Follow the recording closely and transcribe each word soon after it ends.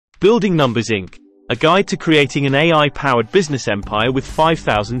Building Numbers Inc. A guide to creating an AI-powered business empire with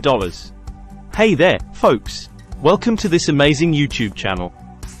 $5,000. Hey there, folks. Welcome to this amazing YouTube channel.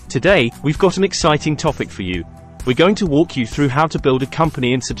 Today, we've got an exciting topic for you. We're going to walk you through how to build a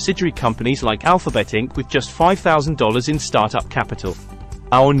company and subsidiary companies like Alphabet Inc. with just $5,000 in startup capital.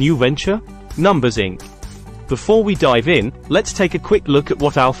 Our new venture? Numbers Inc. Before we dive in, let's take a quick look at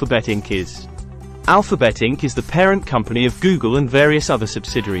what Alphabet Inc. is. Alphabet Inc. is the parent company of Google and various other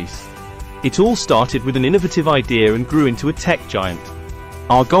subsidiaries. It all started with an innovative idea and grew into a tech giant.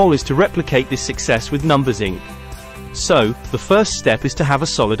 Our goal is to replicate this success with Numbers Inc. So, the first step is to have a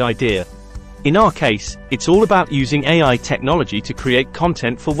solid idea. In our case, it's all about using AI technology to create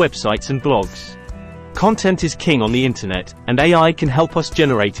content for websites and blogs. Content is king on the internet, and AI can help us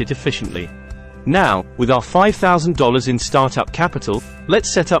generate it efficiently. Now, with our $5,000 in startup capital, let's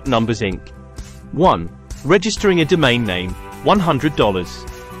set up Numbers Inc. 1. Registering a domain name,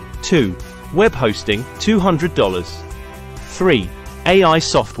 $100. 2. Web hosting, $200. 3. AI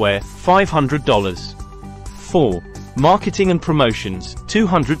software, $500. 4. Marketing and promotions,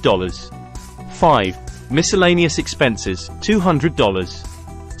 $200. 5. Miscellaneous expenses,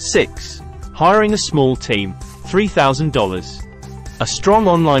 $200. 6. Hiring a small team, $3,000. A strong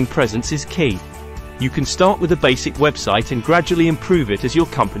online presence is key. You can start with a basic website and gradually improve it as your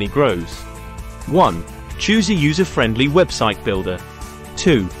company grows. 1. Choose a user-friendly website builder.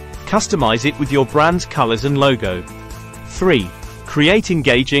 2. Customize it with your brand's colors and logo. 3. Create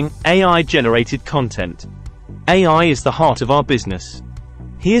engaging, AI-generated content. AI is the heart of our business.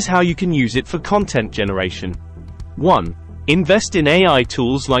 Here's how you can use it for content generation. 1. Invest in AI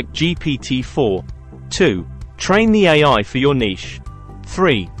tools like GPT-4. 2. Train the AI for your niche.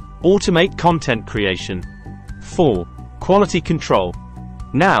 3. Automate content creation. 4. Quality control.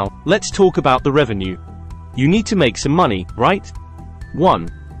 Now, let's talk about the revenue. You need to make some money, right? 1.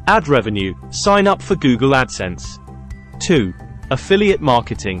 Ad revenue. Sign up for Google AdSense. 2. Affiliate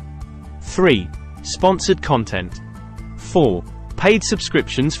marketing. 3. Sponsored content. 4. Paid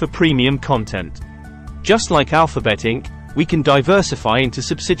subscriptions for premium content. Just like Alphabet Inc., we can diversify into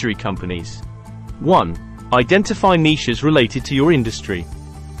subsidiary companies. 1. Identify niches related to your industry.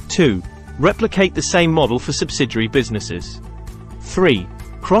 2. Replicate the same model for subsidiary businesses. 3.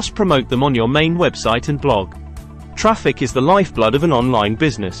 Cross-promote them on your main website and blog. Traffic is the lifeblood of an online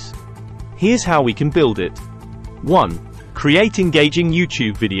business. Here's how we can build it. 1. Create engaging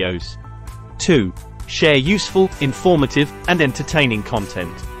YouTube videos. 2. Share useful, informative, and entertaining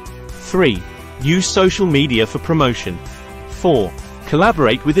content. 3. Use social media for promotion. 4.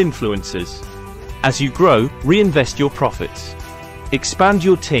 Collaborate with influencers. As you grow, reinvest your profits. Expand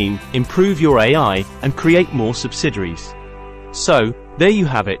your team, improve your AI, and create more subsidiaries. So, there you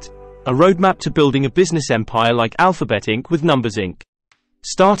have it. A roadmap to building a business empire like Alphabet Inc. with Numbers Inc.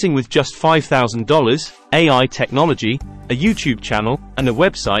 Starting with just $5,000, AI technology, a YouTube channel, and a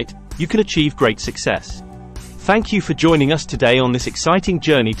website, you can achieve great success. Thank you for joining us today on this exciting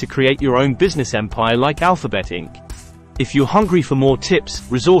journey to create your own business empire like Alphabet Inc. If you're hungry for more tips,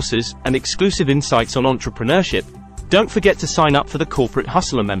 resources, and exclusive insights on entrepreneurship, don't forget to sign up for the Corporate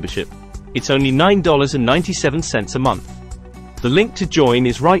Hustler membership. It's only $9.97 a month. The link to join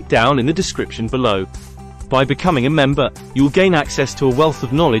is right down in the description below. By becoming a member, you'll gain access to a wealth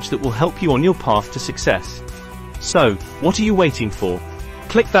of knowledge that will help you on your path to success. So, what are you waiting for?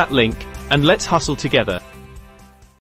 Click that link, and let's hustle together.